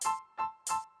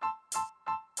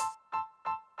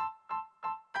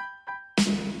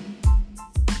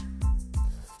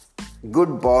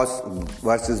Good boss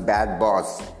versus bad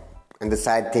boss. And the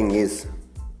sad thing is,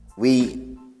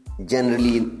 we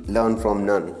generally learn from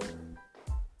none.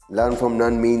 Learn from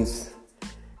none means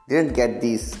didn't get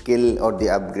the skill or the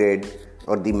upgrade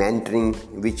or the mentoring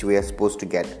which we are supposed to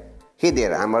get. Hey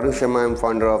there, I'm Arun Sharma. I'm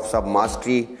founder of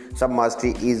Submastery.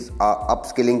 Submastery is a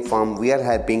upskilling firm. We are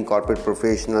helping corporate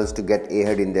professionals to get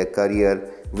ahead in their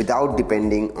career without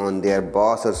depending on their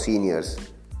boss or seniors.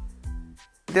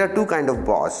 There are two kinds of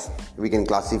boss. We can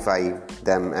classify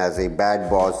them as a bad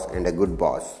boss and a good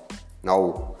boss.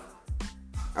 Now,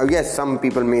 yes, some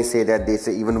people may say that they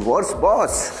say even worse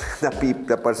boss,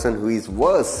 the person who is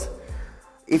worse.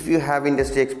 If you have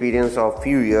industry experience of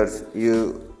few years,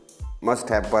 you must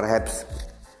have perhaps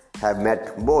have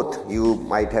met both. You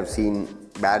might have seen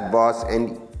bad boss,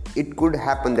 and it could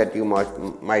happen that you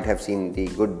might have seen the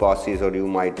good bosses, or you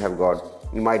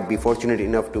might be fortunate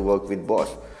enough to work with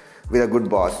a good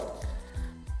boss.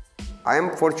 I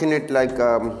am fortunate,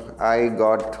 I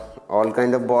got all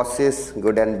kind of bosses,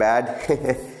 good and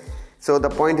bad. So the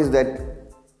point is that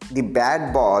the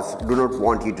bad boss do not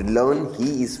want you to learn.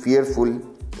 He is fearful,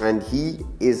 and he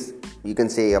is, you can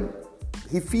say,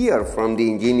 he fear from the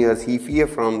engineers, he fear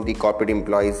from the corporate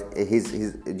employees,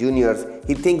 his juniors.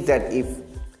 He thinks that if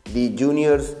the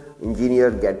juniors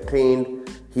engineer get trained,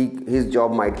 his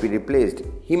job might be replaced.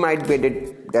 He might be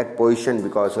at that position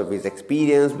because of his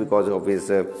experience, because of his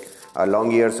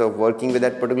long years of working with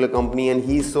that particular company, and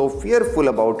he is so fearful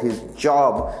about his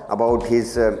job, about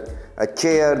his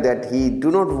chair, that he do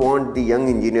not want the young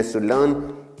engineers to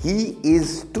learn. He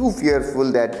is too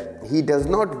fearful that he does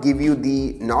not give you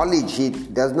the knowledge, he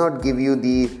does not give you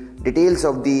the details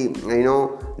of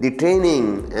the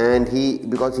training, and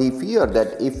because he fear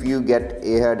that if you get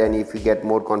ahead and if you get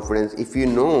more confidence, if you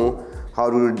know how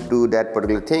to do that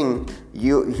particular thing,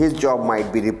 his job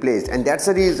might be replaced, and that's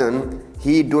the reason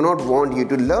he do not want you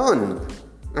to learn.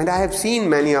 And I have seen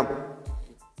many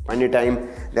time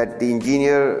that the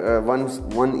engineer,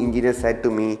 one engineer said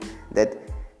to me that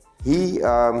he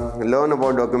learned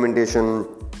about documentation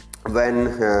when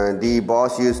the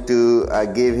boss used to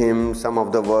give him some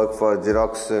of the work for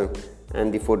Xerox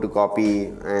and the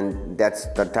photocopy, and that's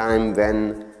the time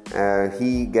when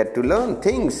he get to learn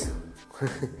things.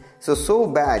 so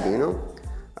bad,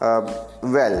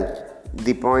 well,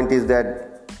 the point is that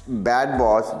bad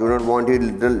boss do not want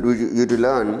you to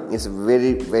learn. It's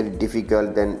very, very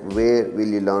difficult. Then where will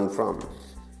you learn from?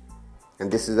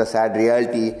 And this is the sad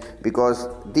reality, because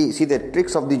the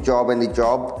tricks of the job, and the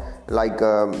job,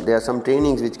 there are some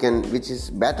trainings which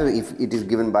is better if it is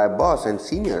given by a boss and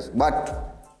seniors,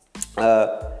 but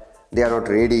they are not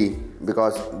ready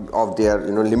because of their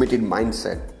limited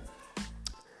mindset.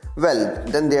 Well,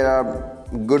 then there are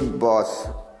good boss,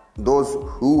 those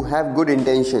who have good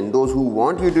intention, those who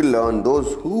want you to learn,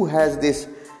 those who has this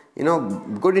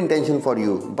good intention for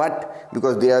you, but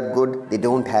because they are good, they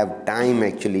don't have time.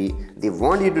 Actually, they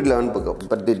want you to learn,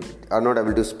 but they are not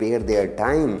able to spare their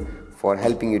time for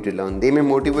helping you to learn. They may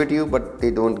motivate you, but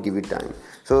they don't give you time.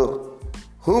 So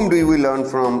whom do we learn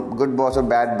from, good boss or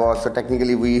bad boss? So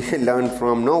technically we learn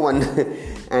from no one.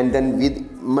 And then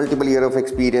with multiple years of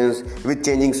experience, with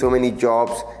changing so many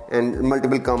jobs and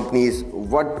multiple companies,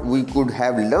 what we could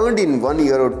have learned in 1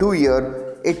 year or 2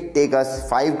 years, it take us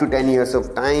 5 to 10 years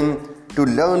of time to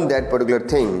learn that particular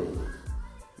thing.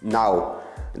 Now,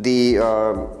 the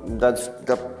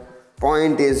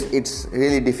point is, it's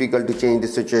really difficult to change the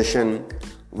situation.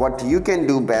 What you can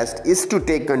do best is to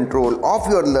take control of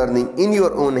your learning in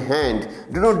your own hand.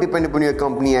 Do not depend upon your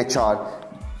company HR.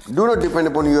 Do not depend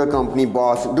upon your company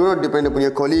boss. Do not depend upon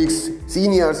your colleagues,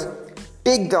 seniors.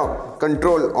 Take the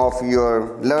control of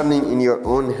your learning in your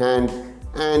own hand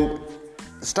and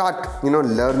start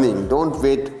learning. Don't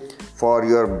wait for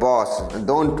your boss.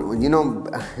 Don't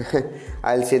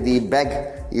I'll say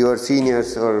beg your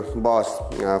seniors or boss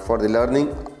for the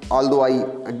learning. Although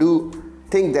I do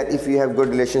think that if you have good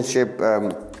relationship,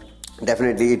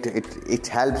 definitely it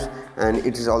helps, and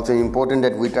it is also important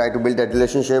that we try to build that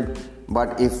relationship.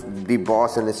 But if the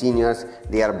boss and the seniors,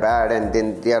 they are bad and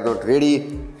then they are not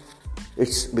ready,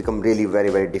 it's become really very,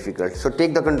 very difficult. So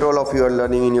take the control of your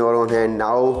learning in your own hand.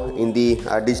 Now in the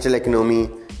digital economy,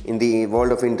 in the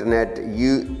world of internet,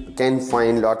 you can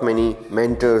find lot many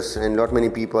mentors and lot many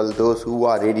people, those who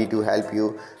are ready to help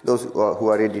you, those who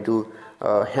are ready to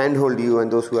handhold you,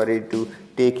 and those who are ready to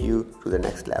take you to the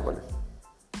next level.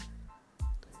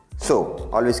 So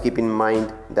always keep in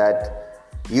mind that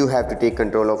you have to take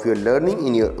control of your learning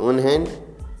in your own hand.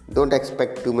 Don't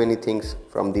expect too many things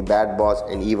from the bad boss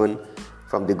and even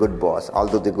from the good boss.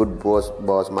 Although the good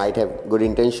boss might have good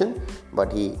intention,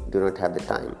 but he do not have the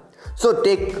time. So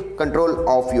take control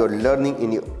of your learning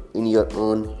in your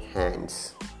own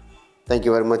hands. Thank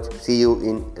you very much. See you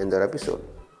in another episode.